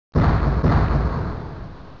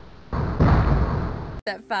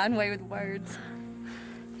that fine way with words.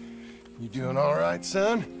 You doing all right,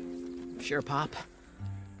 son? Sure, Pop.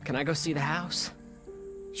 Can I go see the house?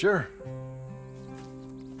 Sure.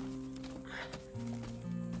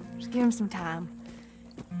 Just give him some time.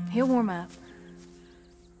 He'll warm up.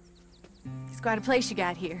 It's quite a place you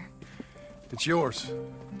got here. It's yours.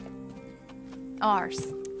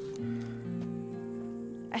 Ours.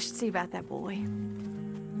 I should see about that boy.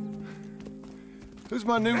 Who's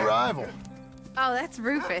my new rival? Oh, that's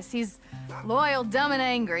Rufus. He's loyal, dumb, and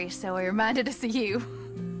angry, so he reminded us of you.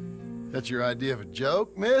 That's your idea of a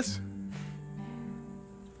joke, miss?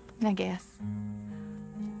 I guess.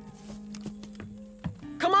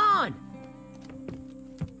 Come on!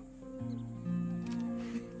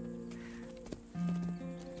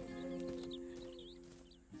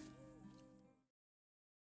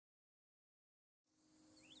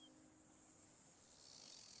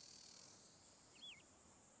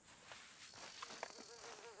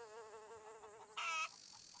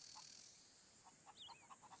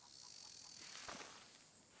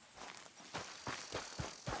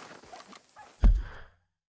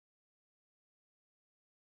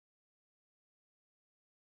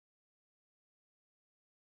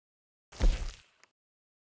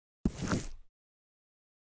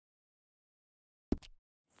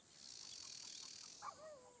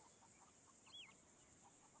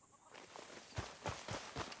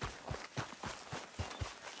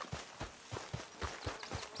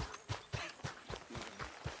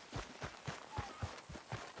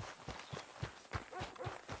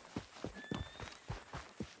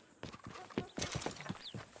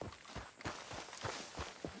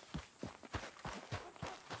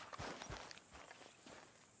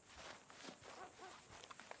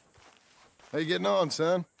 How you getting on,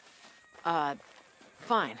 son?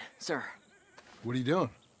 Fine, sir. What are you doing?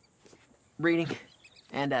 Reading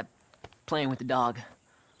and, playing with the dog.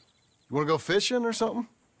 You wanna go fishing or something?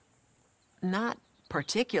 Not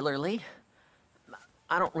particularly.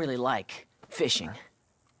 I don't really like fishing.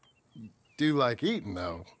 Do like eating,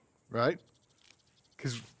 though, right?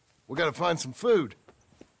 'Cause we gotta find some food.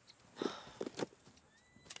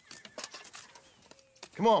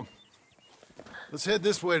 Come on. Let's head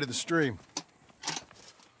this way to the stream.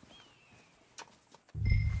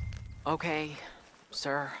 Okay,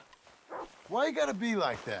 sir. Why you gotta be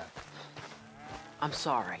like that? I'm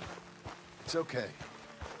sorry. It's okay.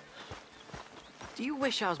 Do you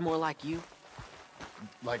wish I was more like you?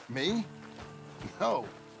 Like me? No.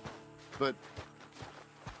 But...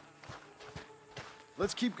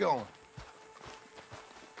 let's keep going.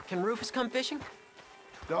 Can Rufus come fishing?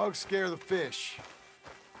 Dogs scare the fish.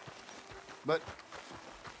 But...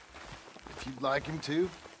 if you'd like him to,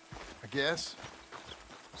 I guess.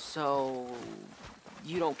 So...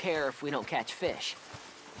 you don't care if we don't catch fish?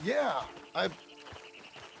 Yeah, I'm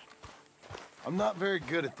not very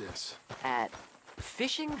good at this. At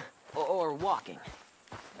fishing or walking?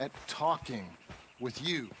 At talking with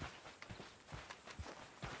you.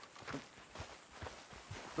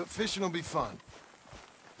 But fishing will be fun.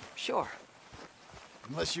 Sure.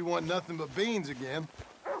 Unless you want nothing but beans again.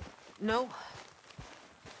 No.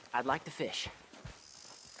 I'd like to fish.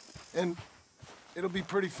 And it'll be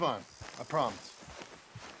pretty fun, I promise.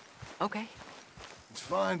 Okay. It's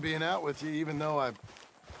fine being out with you, even though I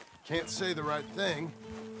can't say the right thing.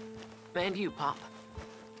 And you, Pop.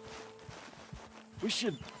 We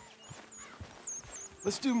should...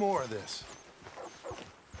 let's do more of this.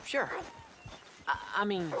 Sure. I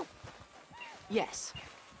mean... yes.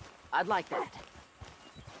 I'd like that.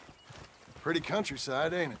 Pretty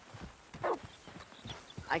countryside, ain't it?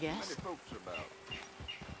 I guess.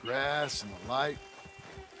 Grass and the light.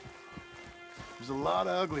 There's a lot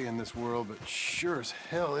of ugly in this world, but sure as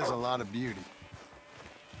hell is a lot of beauty.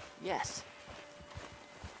 Yes.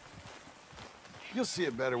 You'll see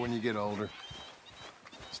it better when you get older.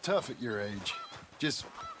 It's tough at your age. Just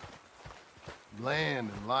land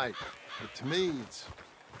and light. But to me,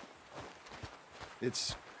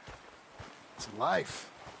 it's life.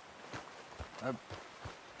 I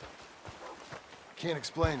can't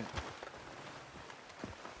explain it.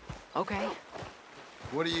 Okay.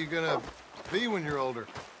 What are you gonna be when you're older?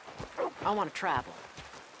 I want to travel.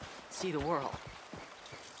 See the world.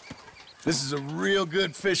 This is a real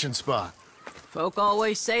good fishing spot. Folk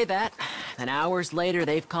always say that, and hours later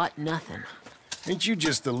they've caught nothing. Ain't you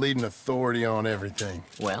just the leading authority on everything?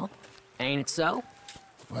 Well, ain't it so?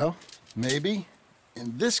 Well, maybe.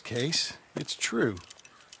 In this case, it's true.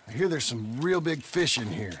 I hear there's some real big fish in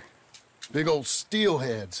here. Big old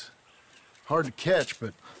steelheads. Hard to catch,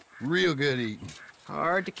 but real good eating.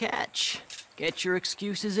 Hard to catch. Get your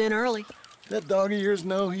excuses in early. That dog of yours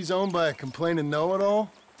know he's owned by a complaining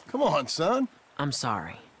know-it-all? Come on, son. I'm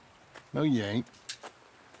sorry. No, you ain't.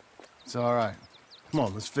 It's all right. Come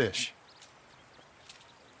on, let's fish.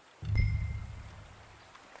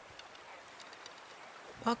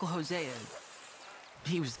 Uncle Hosea,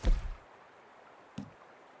 he was...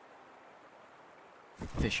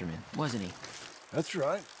 fisherman, wasn't he? That's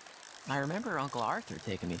right. I remember Uncle Arthur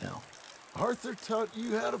taking me, though. Arthur taught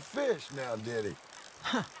you how to fish now, did he?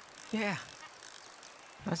 Huh, yeah.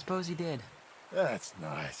 I suppose he did. That's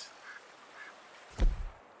nice.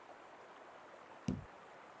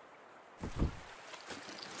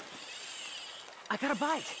 I got a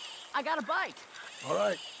bite! I got a bite! All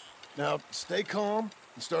right. Now, stay calm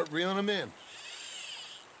and start reeling them in.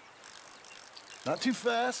 Not too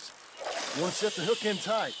fast. You want to set the hook in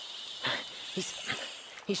tight.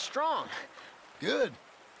 He's strong. Good.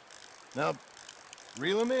 Now,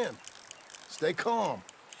 reel him in. Stay calm.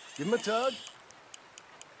 Give him a tug.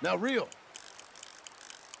 Now reel.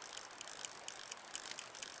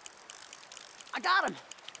 I got him!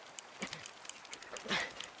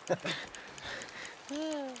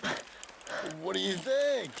 What do you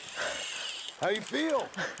think? How you feel?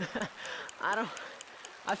 I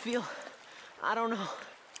don't know.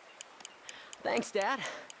 Thanks, Dad.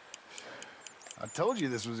 I told you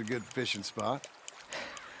this was a good fishing spot.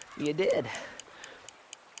 You did.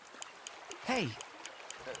 Hey,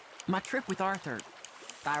 my trip with Arthur,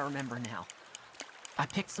 I remember now. I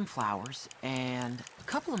picked some flowers, and a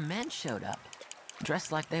couple of men showed up,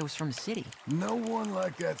 dressed like they was from the city. No one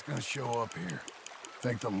like that's gonna show up here.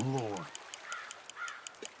 Thank the Lord.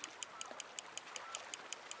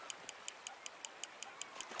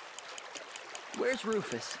 Where's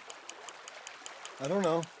Rufus? I don't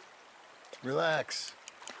know. Relax.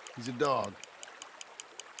 He's a dog.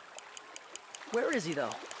 Where is he,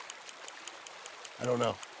 though? I don't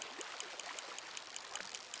know.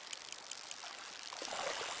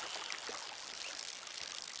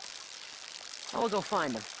 I will go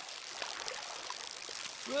find him.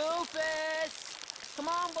 Rufus! Come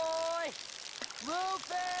on, boy!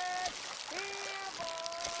 Rufus! Here,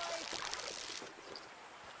 boy!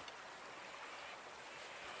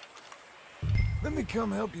 Let me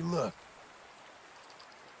come help you look.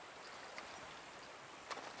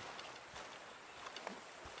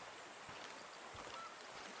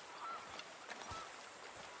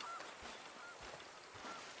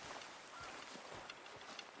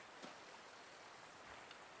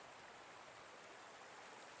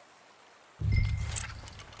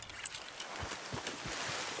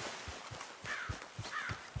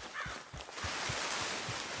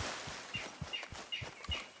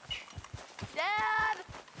 Dad!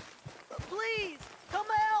 Please, come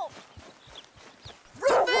help!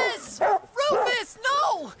 Rufus! Rufus,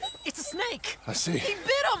 no! It's a snake! I see. He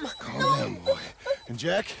bit him! Calm No! down, boy. And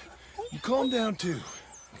Jack, you calm down too.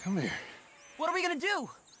 Come here. What are we gonna do?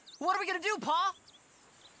 What are we gonna do, Pa?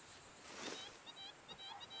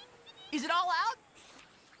 Is it all out?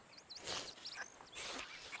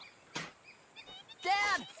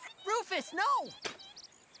 Dad! Rufus, no!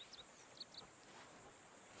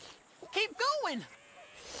 Keep going!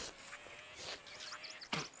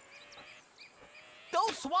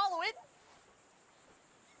 Don't swallow it!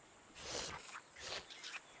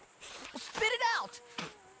 Spit it out!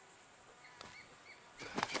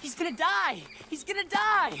 He's gonna die! He's gonna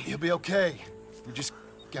die! He'll be okay. We just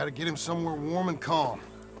gotta get him somewhere warm and calm.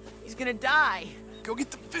 He's gonna die! Go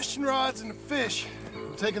get the fishing rods and the fish.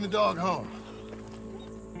 I'm taking the dog home.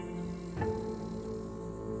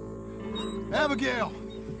 Abigail!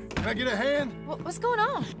 Can I get a hand? What's going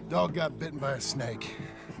on? Dog got bitten by a snake.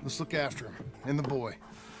 Let's look after him. And the boy.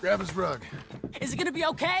 Grab his rug. Is it gonna be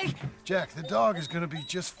okay? Jack, the dog is gonna be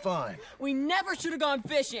just fine. We never should have gone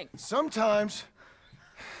fishing! Sometimes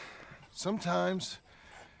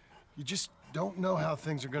you just don't know how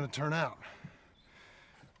things are gonna turn out.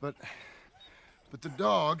 But the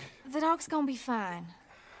dog... The dog's gonna be fine.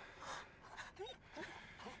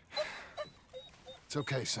 It's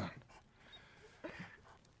okay, son.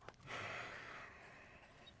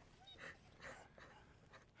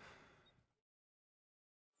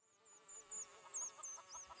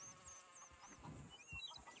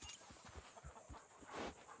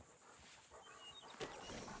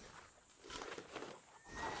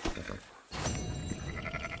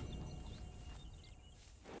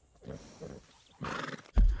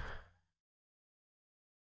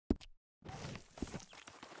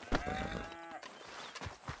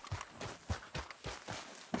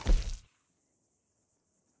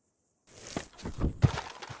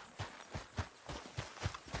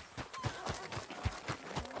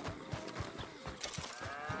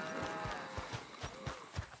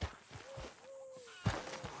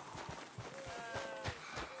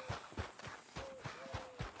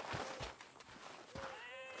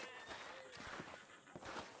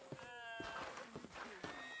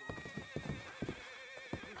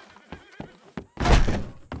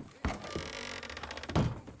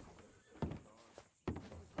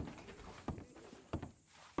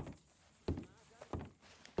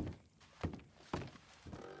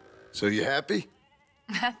 So you happy?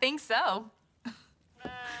 I think so.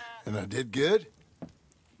 And I did good?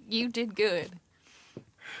 You did good.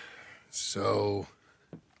 So...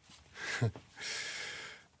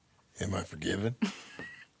 am I forgiven?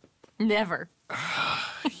 Never.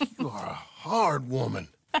 You are a hard woman.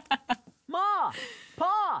 Ma!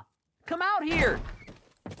 Pa! Come out here!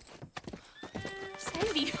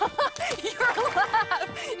 Sadie, you're alive!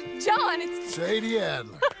 John, it's... Sadie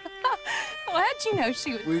Adler. Well, how'd you know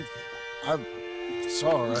she was... I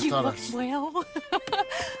saw her. I You thought look well.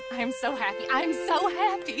 I'm so happy. I'm so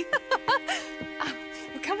happy.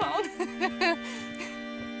 Come on.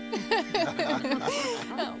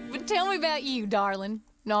 Oh, but tell me about you, darling.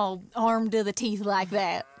 All armed to the teeth like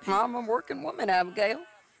that. I'm a working woman, Abigail.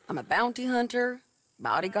 I'm a bounty hunter,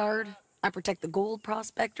 bodyguard. I protect the gold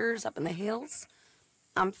prospectors up in the hills.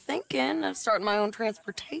 I'm thinking of starting my own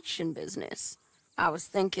transportation business. I was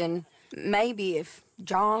thinking maybe if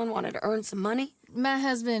John wanted to earn some money. My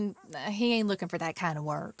husband, he ain't looking for that kind of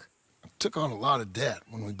work. I took on a lot of debt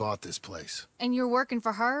when we bought this place. And you're working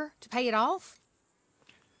for her to pay it off?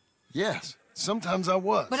 Yes, sometimes I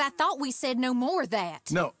was. But I thought we said no more of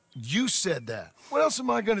that. No, you said that. What else am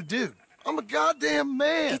I gonna do? I'm a goddamn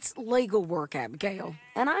man. It's legal work, Abigail.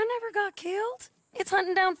 And I never got killed. It's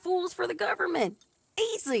hunting down fools for the government.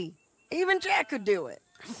 Easy. Even Jack could do it.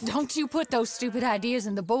 Don't you put those stupid ideas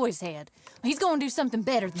in the boy's head. He's gonna do something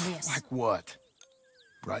better than this. Like what?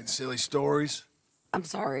 Writing silly stories? I'm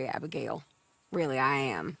sorry, Abigail. Really, I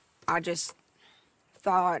am. I just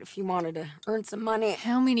thought if you wanted to earn some money...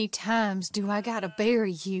 How many times do I gotta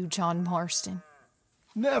bury you, John Marston?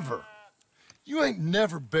 Never. You ain't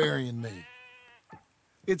never burying me.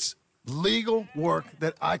 It's legal work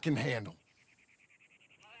that I can handle.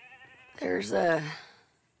 There's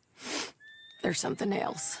something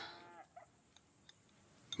else.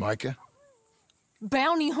 Micah?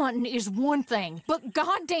 Bounty hunting is one thing, but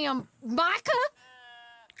goddamn Micah?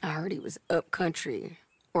 I heard he was up country,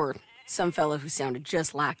 or some fella who sounded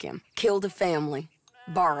just like him. Killed a family,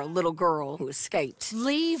 bar a little girl who escaped.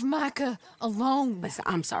 Leave Micah alone. Listen,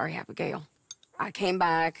 I'm sorry, Abigail. I came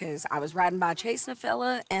by because I was riding by chasing a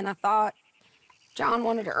fella, and I thought John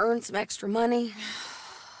wanted to earn some extra money.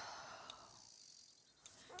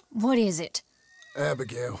 What is it?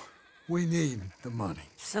 Abigail, we need the money.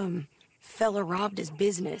 Some fella robbed his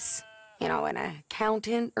business. You know, an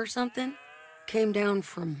accountant or something. Came down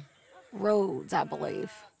from Rhodes, I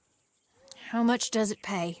believe. How much does it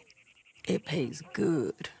pay? It pays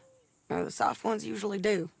good. Well, the soft ones usually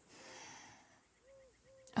do.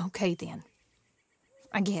 Okay, then.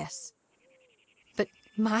 I guess. But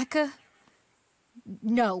Micah?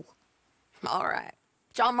 No. All right.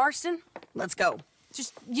 John Marston, let's go.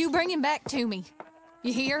 Just you bring him back to me.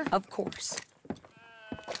 You hear? Of course.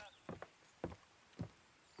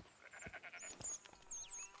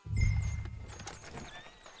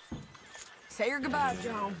 Say your goodbyes,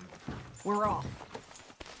 John. We're off.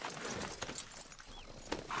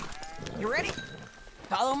 You ready?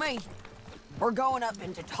 Follow me. We're going up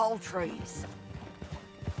into tall trees.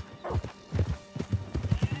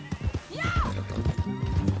 Yeah!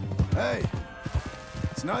 Hey,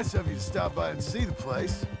 it's nice of you to stop by and see the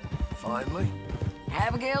place. Finally.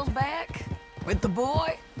 Abigail's back? With the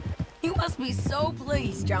boy? You must be so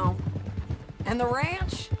pleased, John. And the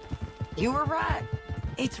ranch? You were right.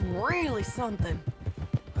 It's really something.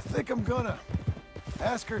 I think I'm gonna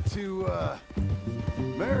ask her to,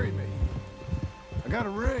 marry me. I got a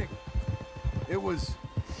ring. It was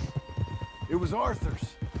Arthur's.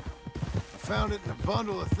 I found it in a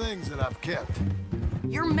bundle of things that I've kept.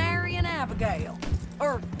 You're marrying Abigail.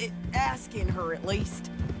 Or asking her, at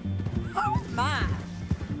least. Oh, my.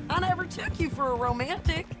 I never took you for a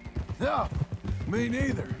romantic. No, me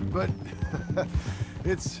neither, but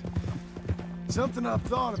it's something I've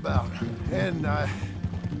thought about, and I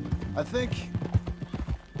think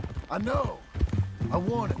I know I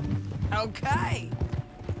want it. Okay.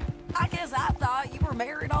 I guess I thought you were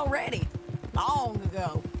married already. Long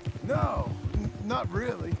ago. No, not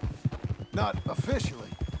really. Not officially.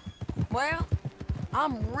 Well,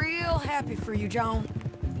 I'm real happy for you, John.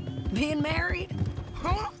 Being married?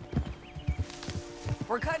 Huh?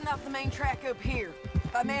 We're cutting off the main track up here,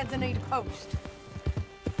 by Manzanita Post.